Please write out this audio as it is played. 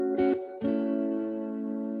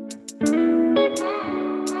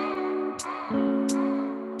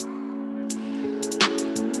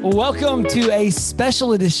Well, welcome to a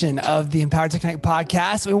special edition of the Empowered to Connect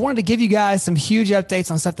podcast. We wanted to give you guys some huge updates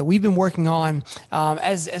on stuff that we've been working on.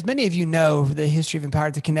 As many of you know, the history of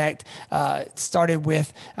Empowered to Connect started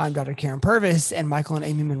with Dr. Karen Purvis and Michael and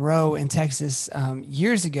Amy Monroe in Texas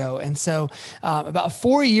years ago. And so about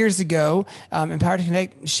 4 years ago, Empowered to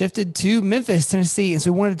Connect shifted to Memphis, Tennessee. And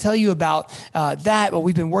so we wanted to tell you about that, what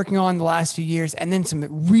we've been working on the last few years, and then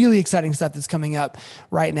some really exciting stuff that's coming up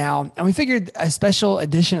right now. And we figured a special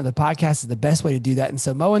edition of the podcast is the best way to do that. And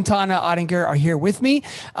so Mo and Tana Ottinger are here with me.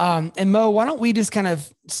 And Mo, why don't we just kind of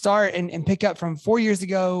start and pick up from 4 years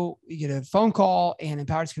ago? You get a phone call and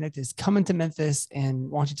Empowered to Connect is coming to Memphis. And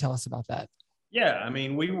why don't you tell us about that? Yeah, I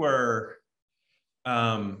mean, we were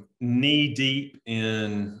knee deep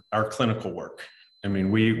in our clinical work. I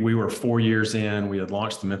mean, we were 4 years in. We had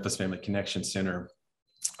launched the Memphis Family Connection Center.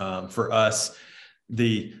 For us,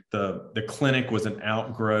 the clinic was an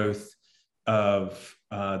outgrowth of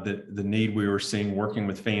the need we were seeing working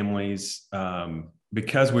with families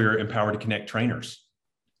because we were Empowered to Connect trainers.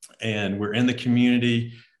 And we're in the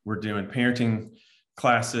community, we're doing parenting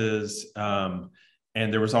classes. And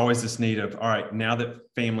there was always this need of, all right, now that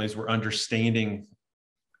families were understanding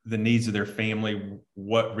the needs of their family,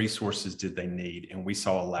 what resources did they need? And we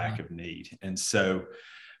saw a lack of need. And so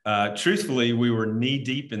truthfully, we were knee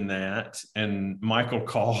deep in that. And Michael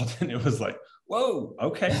called and it was like, whoa,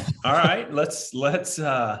 okay. All right, let's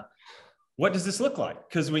what does this look like?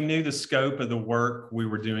 Because we knew the scope of the work we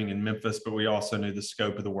were doing in Memphis, but we also knew the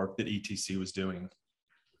scope of the work that ETC was doing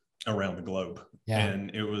around the globe. Yeah.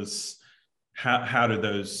 And it was, how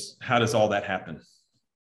does all that happen?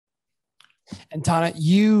 And Tana,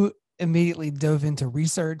 you immediately dove into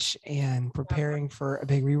research and preparing for a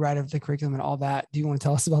big rewrite of the curriculum and all that. Do you want to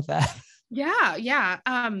tell us about that? Yeah.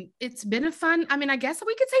 It's been I guess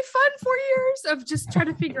we could say fun 4 years of just trying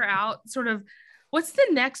to figure out sort of what's the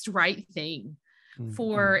next right thing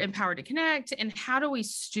for Empowered to Connect, and how do we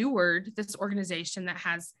steward this organization that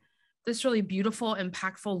has this really beautiful,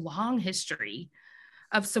 impactful, long history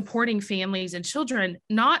of supporting families and children,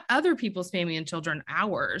 not other people's family and children,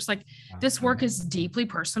 ours. Like, this work is deeply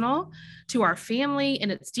personal to our family,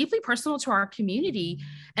 and it's deeply personal to our community,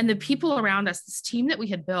 and the people around us. This team that we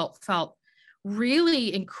had built felt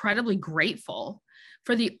really incredibly grateful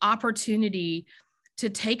for the opportunity to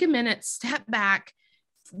take a minute, step back,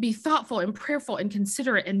 be thoughtful and prayerful and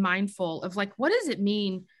considerate and mindful of, like, what does it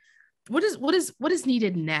mean? What is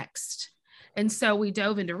needed next? And so we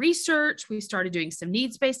dove into research. We started doing some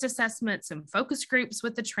needs-based assessments, some focus groups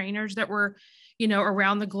with the trainers that were,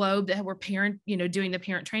 around the globe that were doing the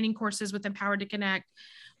parent training courses with Empowered to Connect.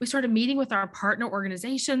 We started meeting with our partner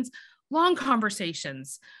organizations, long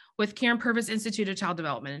conversations with Karen Purvis Institute of Child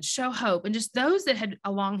Development and Show Hope, and just those that had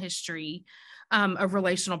a long history of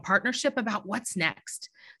relational partnership about what's next.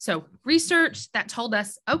 So research that told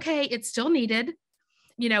us, okay, it's still needed.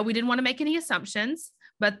 We didn't want to make any assumptions,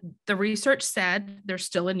 but the research said there's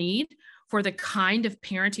still a need for the kind of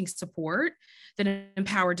parenting support that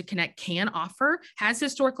Empowered to Connect can offer, has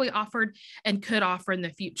historically offered, and could offer in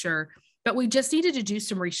the future. But we just needed to do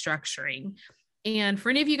some restructuring. And for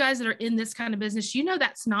any of you guys that are in this kind of business,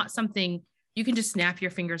 that's not something you can just snap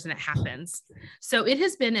your fingers and it happens. So it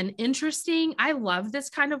has been I love this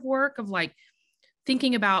kind of work of, like,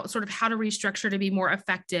 thinking about sort of how to restructure to be more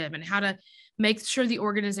effective, and how to make sure the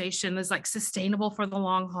organization is, like, sustainable for the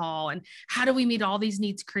long haul. And how do we meet all these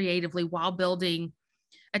needs creatively while building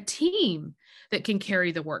a team that can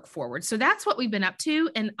carry the work forward? So that's what we've been up to.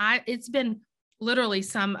 And it's been literally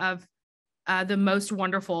some of the most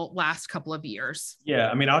wonderful last couple of years. Yeah.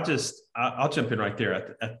 I mean, I'll jump in right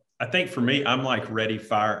there. I think for me, I'm like ready,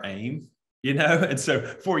 fire, aim, and so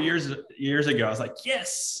 4 years ago, I was like,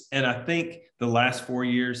 yes. And I think the last 4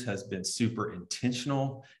 years has been super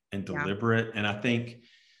intentional and deliberate. Yeah. And I think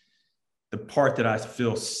the part that I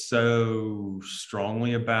feel so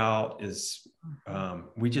strongly about is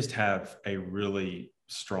we just have a really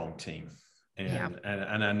strong team. And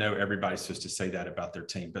I know everybody's supposed to say that about their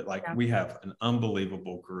team, but we have an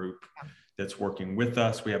unbelievable group that's working with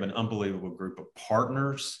us. We have an unbelievable group of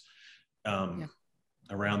partners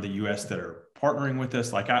around the U.S. that are partnering with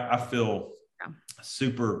us. Like, I feel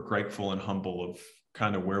super grateful and humble of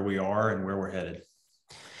kind of where we are and where we're headed.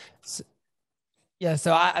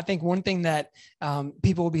 So I think one thing that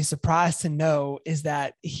people will be surprised to know is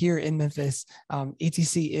that here in Memphis,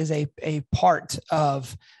 ETC is a part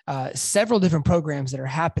of several different programs that are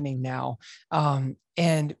happening now.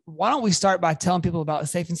 And why don't we start by telling people about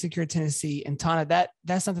Safe and Secure Tennessee? And Tana,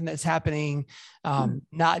 that's something that's happening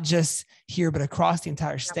not just here, but across the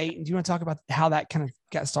entire state. And do you want to talk about how that kind of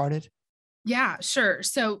got started? Yeah, sure.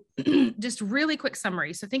 So just really quick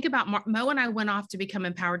summary. So think about Mo and I went off to become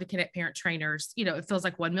Empowered to Connect parent trainers. It feels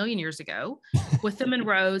like 1 million years ago with them in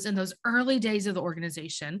Rose in those early days of the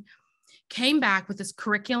organization, came back with this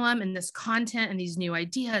curriculum and this content and these new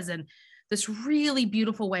ideas and this really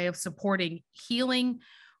beautiful way of supporting healing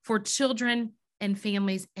for children and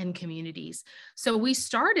families and communities. So we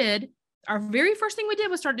started, our very first thing we did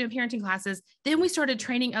was start doing parenting classes. Then we started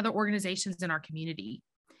training other organizations in our community.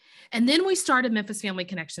 And then we started Memphis Family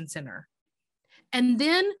Connection Center. And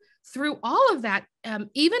then through all of that,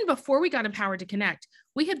 even before we got Empowered to Connect,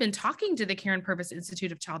 we had been talking to the Care and Purpose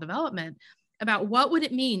Institute of Child Development about what would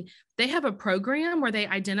it mean. They have a program where they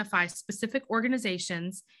identify specific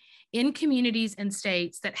organizations in communities and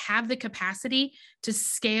states that have the capacity to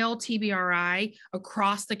scale TBRI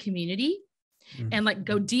across the community and like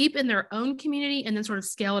go deep in their own community and then sort of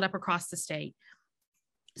scale it up across the state.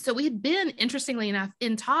 So we had been, interestingly enough,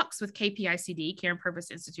 in talks with KPICD, Care and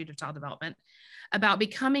Purpose Institute of Child Development, about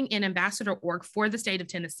becoming an ambassador org for the state of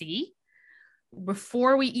Tennessee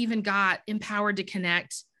before we even got Empowered to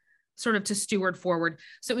Connect sort of to steward forward.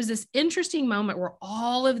 So it was this interesting moment where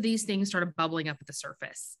all of these things started bubbling up at the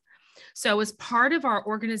surface. So as part of our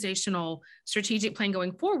organizational strategic plan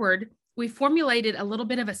going forward, we formulated a little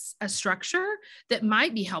bit of a structure that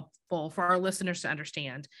might be helpful for our listeners to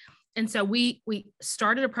understand. And so we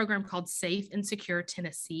started a program called Safe and Secure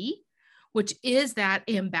Tennessee, which is that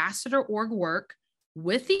ambassador org work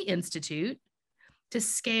with the Institute to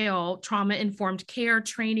scale trauma-informed care,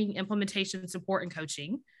 training, implementation, support, and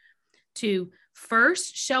coaching to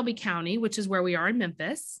first Shelby County, which is where we are in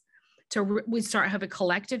Memphis. We have a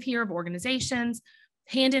collective here of organizations,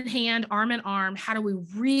 hand in hand, arm in arm. How do we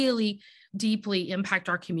really deeply impact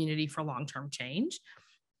our community for long-term change?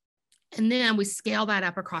 And then we scale that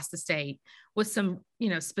up across the state with some,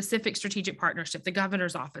 specific strategic partnership, the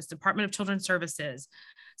governor's office, Department of Children's Services,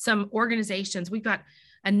 some organizations. We've got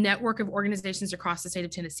a network of organizations across the state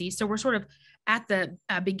of Tennessee. So we're sort of at the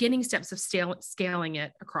beginning steps of scaling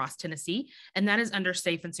it across Tennessee, and that is under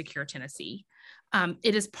Safe and Secure Tennessee.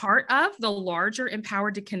 It is part of the larger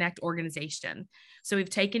Empowered to Connect organization. So we've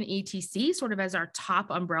taken ETC sort of as our top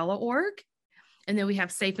umbrella org. And then we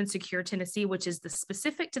have Safe and Secure Tennessee, which is the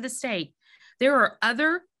specific to the state. There are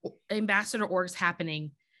other ambassador orgs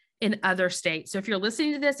happening in other states. So if you're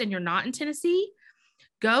listening to this and you're not in Tennessee,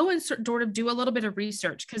 go and sort of do a little bit of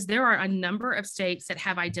research, because there are a number of states that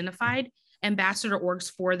have identified ambassador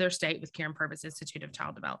orgs for their state with Care and Purpose Institute of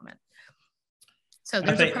Child Development. So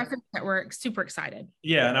there's a precedent that we're super excited.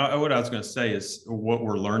 Yeah, and what I was going to say is what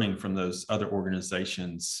we're learning from those other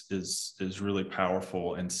organizations is really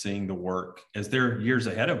powerful, and seeing the work as they're years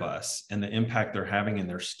ahead of us and the impact they're having in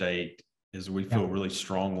their state is we feel really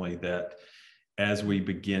strongly that as we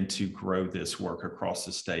begin to grow this work across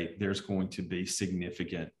the state, there's going to be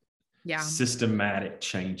significant systematic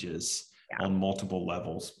changes on multiple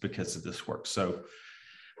levels because of this work. So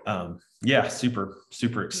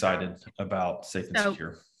super excited about Safe and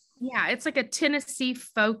Secure. Yeah, it's like a Tennessee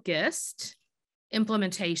focused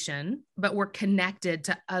implementation, but we're connected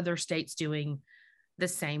to other states doing the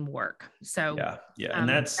same work. So and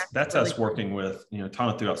that's really us working with,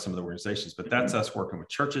 Tana threw out some of the organizations, but that's us working with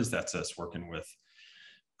churches, that's us working with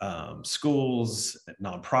schools,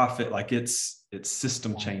 nonprofit, like it's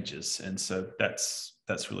system changes. And so that's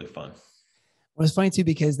really fun. Well, it's funny too,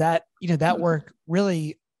 because that work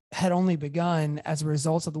really had only begun as a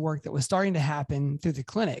result of the work that was starting to happen through the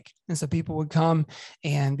clinic. And so people would come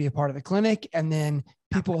and be a part of the clinic, and then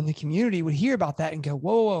people in the community would hear about that and go,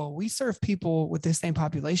 whoa, we serve people with this same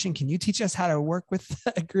population. Can you teach us how to work with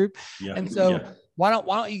a group? Why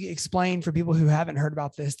don't you explain for people who haven't heard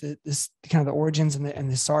about this kind of the origins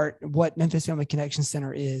and the start, what Memphis Family Connection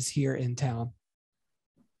Center is here in town?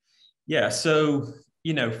 Yeah. So,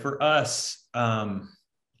 for us,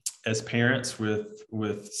 as parents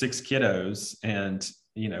with 6 kiddos, and,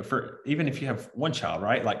 for even if you have one child,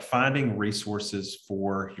 right? Like finding resources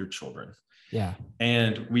for your children. Yeah.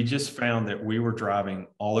 And we just found that we were driving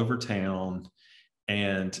all over town,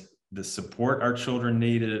 and the support our children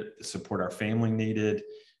needed, the support our family needed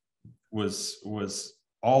was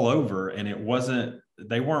all over. And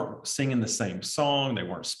they weren't singing the same song. They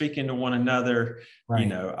weren't speaking to one another.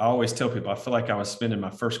 Right. I always tell people, I feel like I was spending my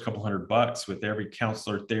first couple $100 with every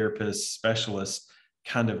counselor, therapist, specialist,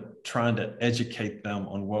 kind of trying to educate them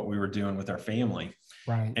on what we were doing with our family.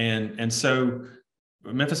 Right. And so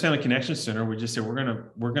Memphis Family Connection Center, we just said,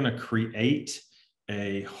 we're going to create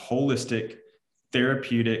a holistic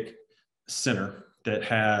therapeutic center that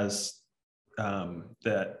has,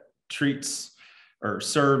 that treats or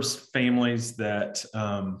serves families that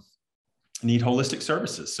need holistic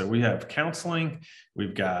services. So we have counseling,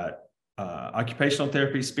 we've got occupational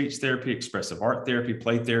therapy, speech therapy, expressive art therapy,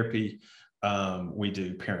 play therapy. We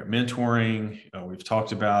do parent mentoring. We've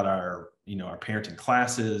talked about our parenting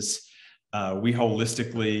classes. We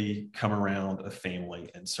holistically come around a family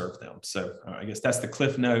and serve them. So I guess that's the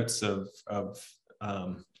cliff notes of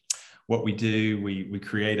what we do. We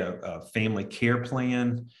create a family care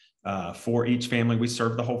plan for each family. We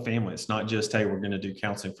serve the whole family. It's not just, hey, we're going to do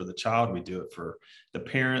counseling for the child. We do it for the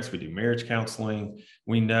parents. We do marriage counseling.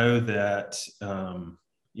 We know that,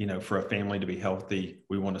 for a family to be healthy,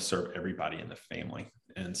 we want to serve everybody in the family.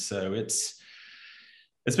 And so it's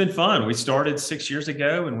been fun. We started 6 years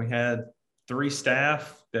ago and we had 3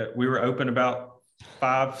 staff that we were open about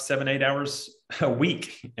 5, 7, 8 hours a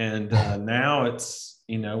week. And now it's,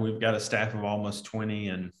 we've got a staff of almost 20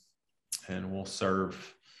 and we'll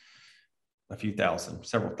serve a few thousand,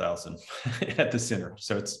 several thousand at the center.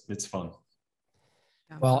 So it's fun.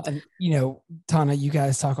 Well, and Tana, you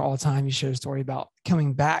guys talk all the time. You share a story about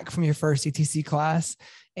coming back from your first ETC class.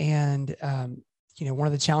 And, one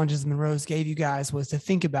of the challenges Monroe's gave you guys was to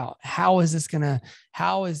think about how is this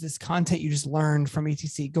content you just learned from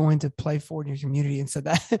ETC going to play forward in your community? And so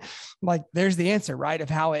that there's the answer, right? Of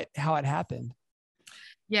how it happened.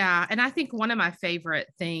 Yeah. And I think one of my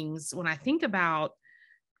favorite things when I think about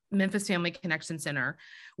Memphis Family Connection Center,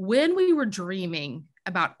 when we were dreaming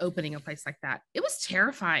about opening a place like that, it was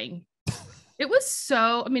terrifying. It was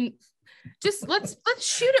so, just let's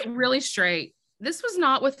shoot it really straight. This was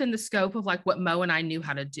not within the scope of what Mo and I knew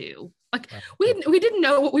how to do. We didn't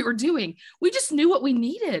know what we were doing. We just knew what we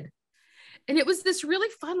needed. And it was this really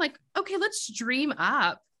fun, okay, let's dream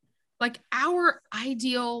up our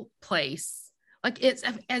ideal place. It's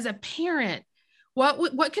as a parent,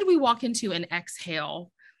 what could we walk into and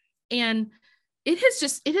exhale? And it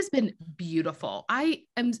has been beautiful. I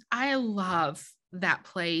love that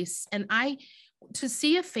place. And to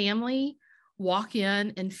see a family walk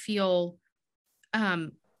in and feel, I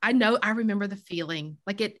remember the feeling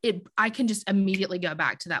I can just immediately go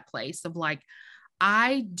back to that place of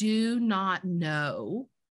I do not know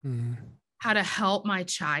how to help my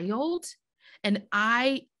child. And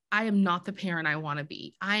I am not the parent I want to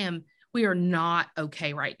be. We are not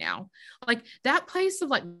okay right now. That place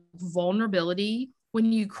of vulnerability,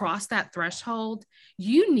 when you cross that threshold,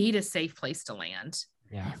 you need a safe place to land.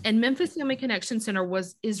 Yeah. And Memphis Family Connection Center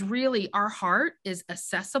is really, our heart is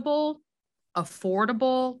accessible,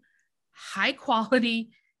 affordable, high quality,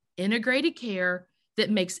 integrated care that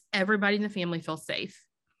makes everybody in the family feel safe.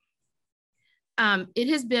 It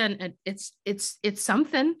has been, it's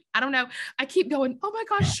something, I don't know. I keep going, oh my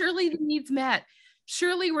gosh, surely the needs met.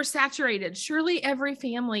 Surely we're saturated. Surely every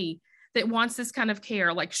family that wants this kind of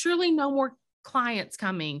care, surely no more clients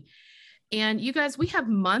coming. And you guys, we have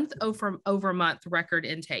month over month record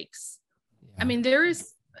intakes. Yeah.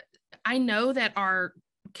 I know that our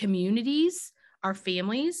communities, our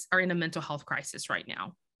families are in a mental health crisis right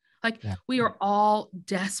now. We are all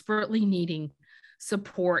desperately needing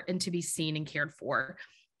support and to be seen and cared for.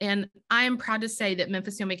 And I am proud to say that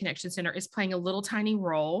Memphis Family Connection Center is playing a little tiny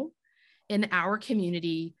role in our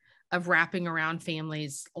community of wrapping around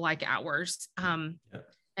families like ours. And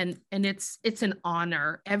it's an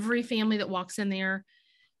honor. Every family that walks in there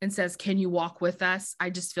and says, can you walk with us?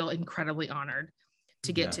 I just feel incredibly honored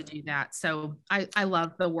to get to do that. So I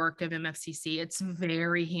love the work of MFCC. It's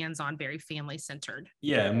very hands-on, very family centered.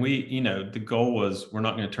 Yeah. And the goal was, we're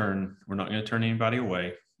not going to turn anybody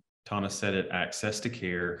away. Tana said it, access to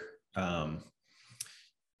care.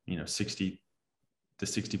 60 to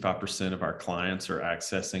 65% of our clients are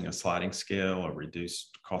accessing a sliding scale or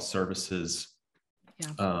reduced cost services.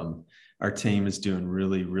 Yeah. Our team is doing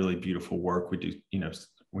really, really beautiful work. We do,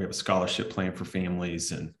 we have a scholarship plan for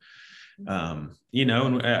families and, I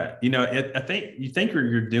think you think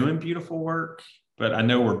you're doing beautiful work, but I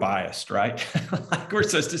know we're biased, right? We're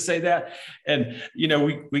supposed to say that. And,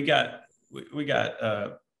 we got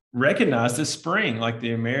recognized this spring,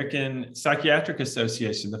 the American Psychiatric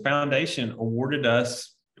Association, the foundation awarded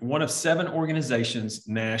us one of 7 organizations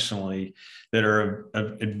nationally that are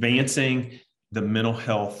advancing the mental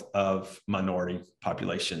health of minority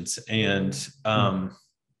populations. And I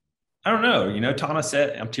don't know, Tana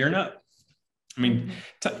said, I'm tearing up. My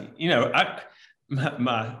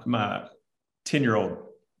 10-year-old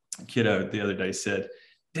kiddo the other day said,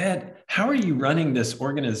 Dad, how are you running this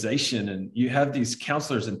organization? And you have these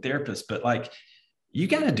counselors and therapists, but you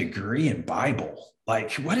got a degree in Bible.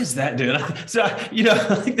 What is that doing? So,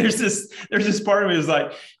 there's this part of me is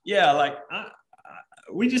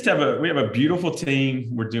we have a beautiful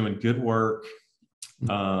team. We're doing good work.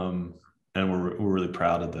 we're really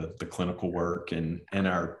proud of the clinical work and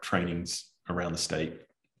our trainings around the state.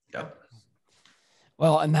 Yep.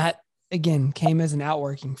 Well, and that again came as an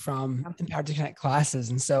outworking from Empowered to Connect classes.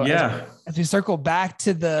 And so as we circle back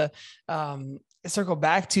to the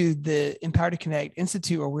Empowered to Connect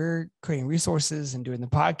Institute, where we're creating resources and doing the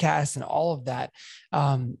podcast and all of that,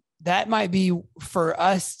 that might be for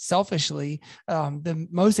us selfishly the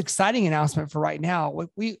most exciting announcement for right now. What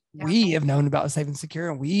we have known about Safe and Secure,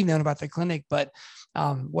 and we've known about the clinic, but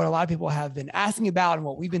what a lot of people have been asking about and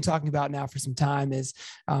what we've been talking about now for some time is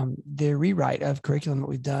the rewrite of curriculum that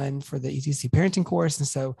we've done for the ETC parenting course. And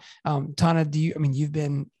so, Tana, you've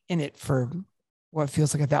been in it for what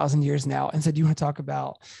feels like 1,000 years now. And so do you want to talk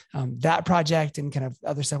about that project and kind of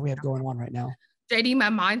other stuff we have going on right now? JD, my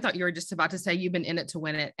mind thought you were just about to say you've been in it to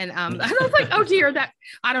win it. And I was like, oh dear,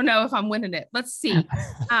 I don't know if I'm winning it. Let's see.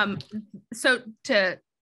 So to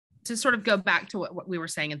sort of go back to what we were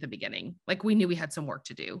saying at the beginning, like we knew we had some work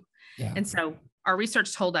to do. Yeah. And so our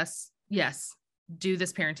research told us, yes, do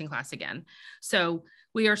this parenting class again. So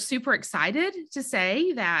we are super excited to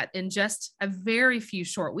say that in just a very few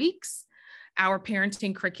short weeks, our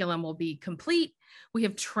parenting curriculum will be complete. We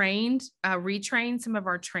have retrained some of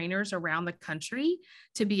our trainers around the country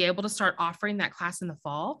to be able to start offering that class in the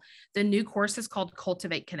fall. The new course is called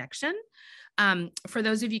Cultivate Connection. For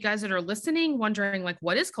those of you guys that are listening, wondering like,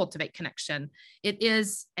 what is Cultivate Connection? It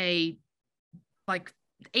is a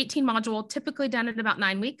 18 module, typically done in about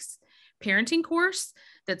 9 weeks, parenting course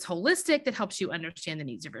that's holistic, that helps you understand the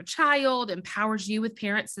needs of your child, empowers you with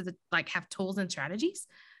parents that have tools and strategies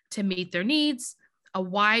to meet their needs, a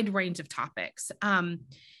wide range of topics.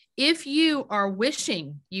 If you are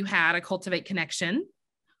wishing you had a Cultivate Connection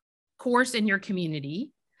course in your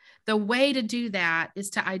community, the way to do that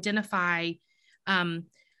is to identify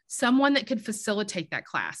someone that could facilitate that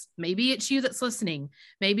class. Maybe it's you that's listening.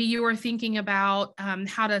 Maybe you are thinking about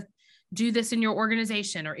how to do this in your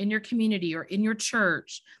organization or in your community or in your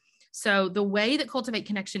church. So the way that Cultivate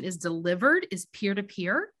Connection is delivered is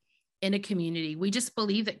peer-to-peer in a community. We just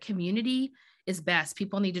believe that community is best.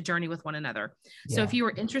 People need to journey with one another. Yeah. So if you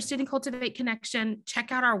are interested in Cultivate Connection,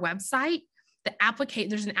 check out our website.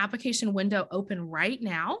 There's an application window open right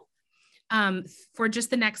now for just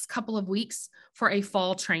the next couple of weeks for a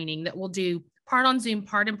fall training that we'll do part on Zoom,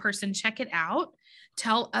 part in person. Check it out.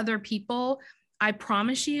 Tell other people. I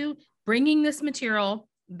promise you, bringing this material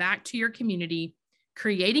back to your community,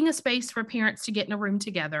 creating a space for parents to get in a room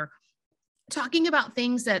together, talking about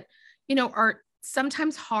things that, are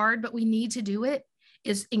sometimes hard, but we need to do it,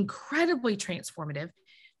 is incredibly transformative.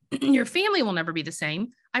 Your family will never be the same.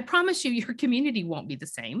 I promise you, your community won't be the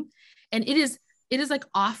same. And it is like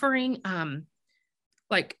offering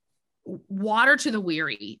water to the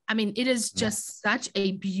weary. I mean, it is just such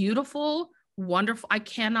a beautiful, wonderful, I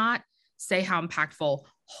cannot say how impactful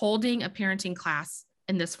holding a parenting class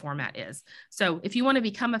in this format is. So if you want to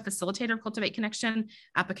become a facilitator of Cultivate Connection,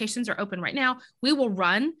 applications are open right now. We will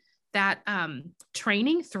run that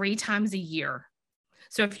training 3 times a year.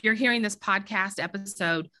 So if you're hearing this podcast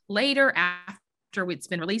episode later after it's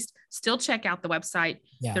been released, still check out the website.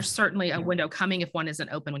 Yeah. There's certainly a window coming if one isn't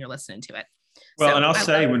open when you're listening to it. Well, so, and I'll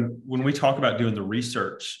say when we talk about doing the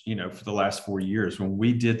research, for the last 4 years, when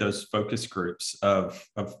we did those focus groups of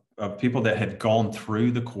people that had gone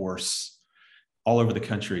through the course all over the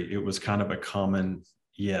country, it was kind of a common,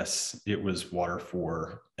 yes, it was water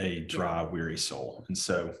for a dry, weary soul. And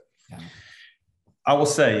so I will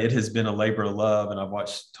say it has been a labor of love, and I've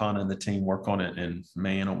watched Tana and the team work on it, and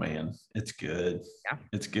man, oh man, it's good. Yeah.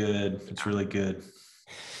 It's good. It's really good.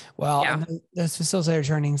 Well, and those facilitator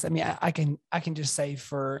trainings, I mean, I can just say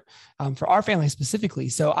for our family specifically.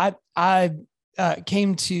 So I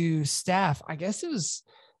came to staff, I guess it was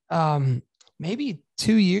maybe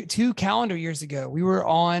 2 calendar years ago. We were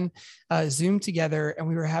on Zoom together, and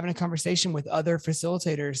we were having a conversation with other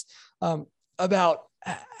facilitators about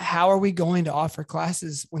how are we going to offer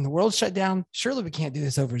classes when the world shut down? Surely we can't do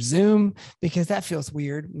this over Zoom because that feels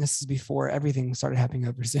weird. And this is before everything started happening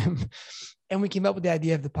over Zoom. And we came up with the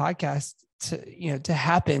idea of the podcast to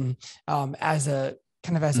happen as a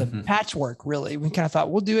patchwork, really. We kind of thought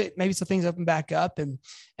we'll do it maybe so things open back up. And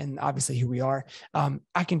obviously here we are.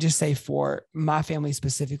 I can just say for my family,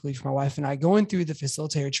 specifically for my wife and I, going through the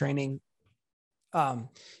facilitator training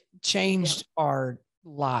changed our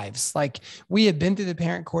lives. Like, we had been through the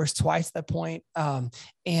parent course twice at that point.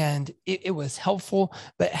 and it was helpful,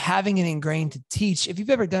 but having it ingrained to teach, if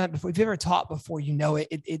you've ever done it before, if you've ever taught before,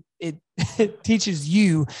 it teaches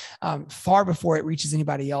you far before it reaches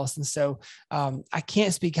anybody else. And so I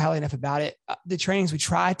can't speak highly enough about it. The trainings we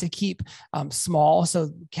try to keep small,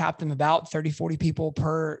 so cap them about 30, 40 people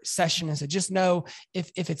per session. And so just know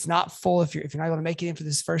if it's not full, if you're not able to make it in for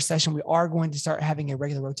this first session, we are going to start having a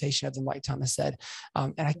regular rotation of them, like Thomas said.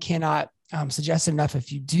 And I cannot suggest enough,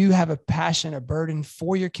 if you do have a passion, a burden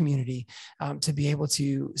for your community, to be able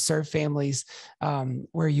to serve families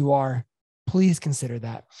where you are, please consider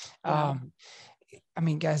that. I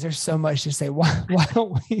mean, guys, there's so much to say. Why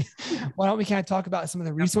don't we kind of talk about some of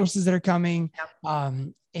the resources that are coming,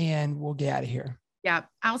 and we'll get out of here. Yeah,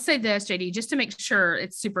 I'll say this, JD, just to make sure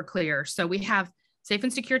it's super clear. So we have Safe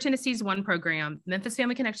and Secure Tennessee is one program, Memphis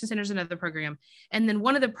Family Connection Center is another program, and then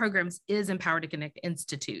one of the programs is Empowered to Connect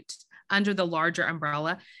Institute under the larger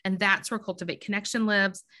umbrella. And that's where Cultivate Connection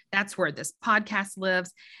lives. That's where this podcast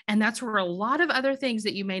lives. And that's where a lot of other things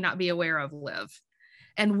that you may not be aware of live.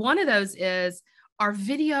 And one of those is our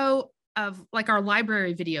video of like our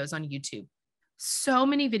library videos on YouTube. So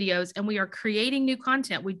many videos, and we are creating new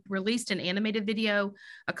content. We released an animated video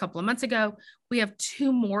a couple of months ago. We have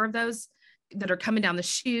 2 more of those that are coming down the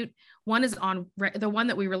chute. One is on the one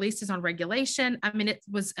that we released is on regulation. I mean, it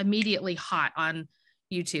was immediately hot on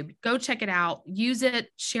YouTube. Go check it out, use it,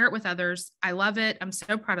 share it with others. I love it. I'm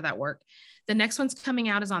so proud of that work. The next one's coming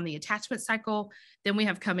out is on the attachment cycle. Then we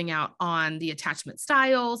have coming out on the attachment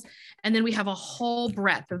styles. And then we have a whole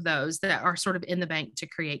breadth of those that are sort of in the bank to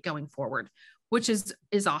create going forward, which is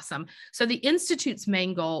awesome. So the Institute's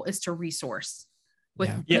main goal is to resource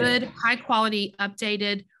with good, high quality,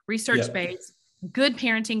 updated, research-based, good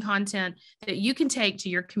parenting content that you can take to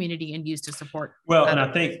your community and use to support. Well, and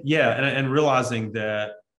I think, and realizing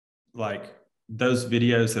that like those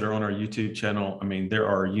videos that are on our YouTube channel, I mean, there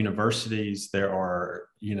are universities, there are,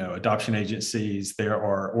 adoption agencies, there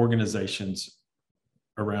are organizations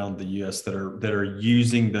around the US that are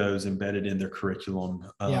using those embedded in their curriculum,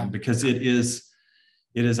 because it is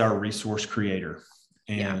our resource creator,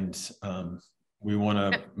 and we want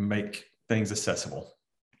to make things accessible.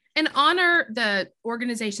 And honor the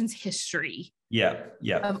organization's history.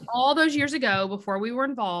 Of all those years ago, before we were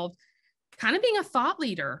involved, kind of being a thought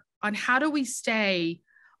leader on how do we stay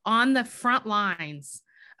on the front lines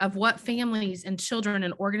of what families and children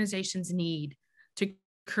and organizations need to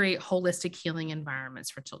create holistic healing environments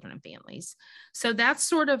for children and families. So that's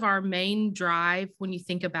sort of our main drive when you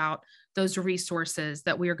think about those resources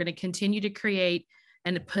that we are going to continue to create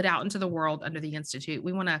and to put out into the world under the Institute.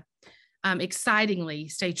 We want to excitingly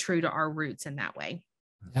stay true to our roots in that way.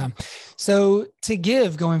 Yeah. So to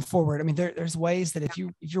give going forward, I mean, there's ways that if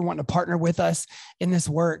you're wanting to partner with us in this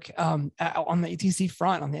work on the ETC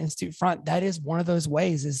front, on the Institute front, that is one of those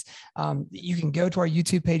ways is you can go to our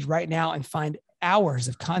YouTube page right now and find hours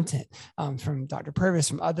of content from Dr. Purvis,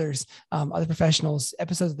 from others, other professionals,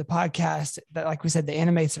 episodes of the podcast that, like we said, the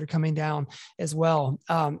animates that are coming down as well.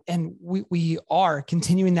 And we are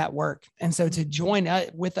continuing that work. And so to join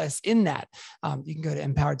with us in that, you can go to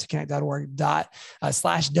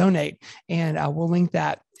empoweredtoconnect.org/donate, and we'll link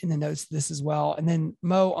that in the notes to this as well. And then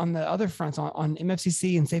Mo, on the other fronts, on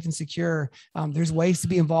MFCC and Safe and Secure, there's ways to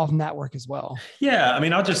be involved in that work as well. Yeah. I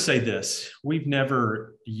mean, I'll just say this. We've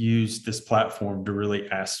never used this platform to really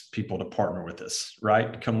ask people to partner with us,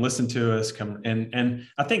 right? Come listen to us, come. And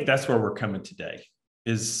I think that's where we're coming today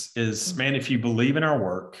is man, if you believe in our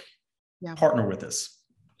work, partner with us.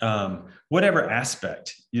 Whatever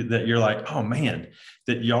aspect that you're like, oh man,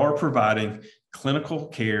 that y'all are providing clinical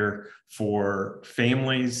care for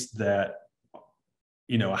families that,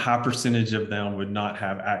 a high percentage of them would not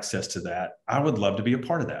have access to that. I would love to be a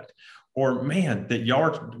part of that. Or man, that y'all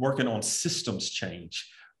are working on systems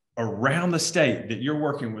change around the state, that you're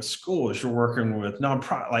working with schools, you're working with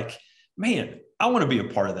nonprofit, like, man, I want to be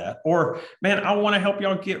a part of that. Or man, I want to help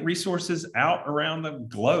y'all get resources out around the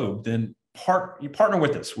globe. Then you partner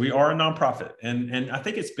with us. We are a nonprofit. And I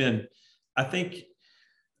think it's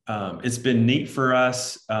been neat for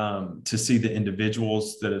us to see the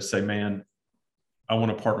individuals that have said, man, I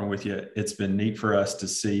want to partner with you. It's been neat for us to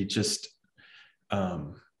see just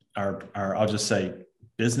our I'll just say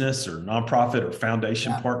business or nonprofit or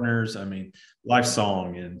foundation partners. I mean,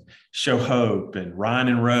 Lifesong and Show Hope and Ryan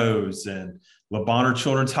and Rose and Le Bonheur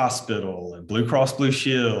Children's Hospital and Blue Cross Blue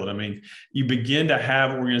Shield. I mean, you begin to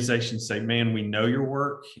have organizations say, man, we know your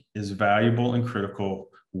work is valuable and critical.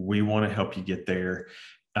 We want to help you get there.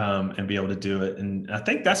 And be able to do it. And I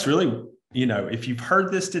think that's really, if you've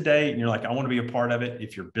heard this today and you're like, I want to be a part of it,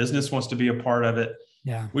 if your business wants to be a part of it,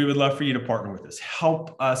 Yeah. We would love for you to partner with us.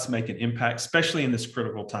 Help us make an impact, especially in this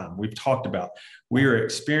critical time. We've talked about, we are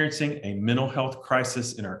experiencing a mental health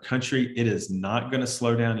crisis in our country. It is not going to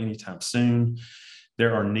slow down anytime soon.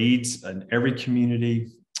 There are needs in every community.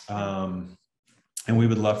 And we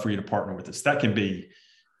would love for you to partner with us. That can be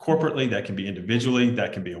corporately, that can be individually,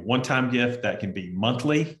 that can be a one-time gift, that can be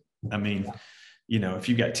monthly. I mean, you know, if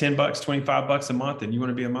you got $10, $25 a month and you want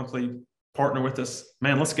to be a monthly partner with us,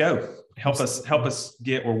 man, let's go. Help us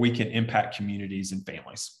get where we can impact communities and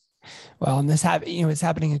families. Well, and it's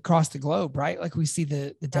happening across the globe, right? Like we see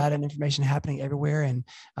the data and information happening everywhere. And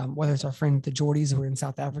whether it's our friend, the Geordies, who are in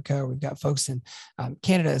South Africa, or we've got folks in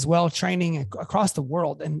Canada as well, training across the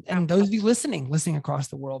world. And those of you listening across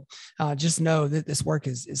the world, just know that this work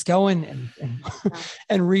is going and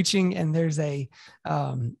and reaching. And there's a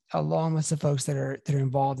long list of folks that are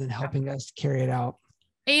involved in helping us carry it out.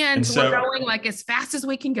 And so, we're going like as fast as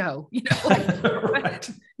we can go, you know, right.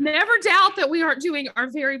 Never doubt that we aren't doing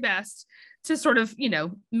our very best to sort of, you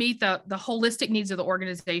know, meet the holistic needs of the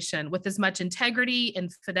organization with as much integrity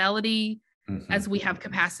and fidelity as we have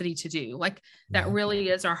capacity to do. Like that really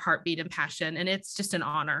is our heartbeat and passion. And it's just an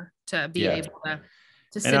honor to be able to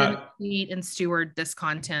sit in the seat and steward this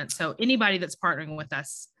content. So anybody that's partnering with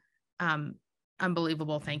us,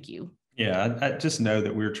 unbelievable. Thank you. Yeah. I just know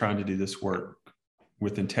that we're trying to do this work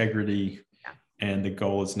with integrity. And the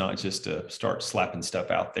goal is not just to start slapping stuff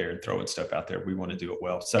out there and throwing stuff out there. We want to do it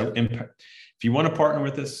well. So if you want to partner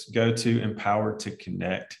with us, go to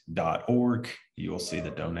empoweredtoconnect.org. You will see the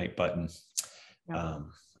donate button.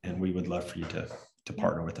 And we would love for you to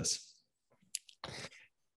partner with us.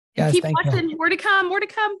 Guys, keep watching. More to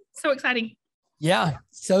come. So exciting. Yeah.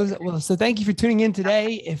 So thank you for tuning in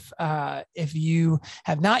today. If you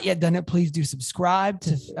have not yet done it, please do subscribe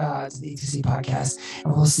to the E2C podcast,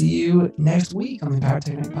 and we'll see you next week on the Empowered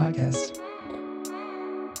to Connect podcast.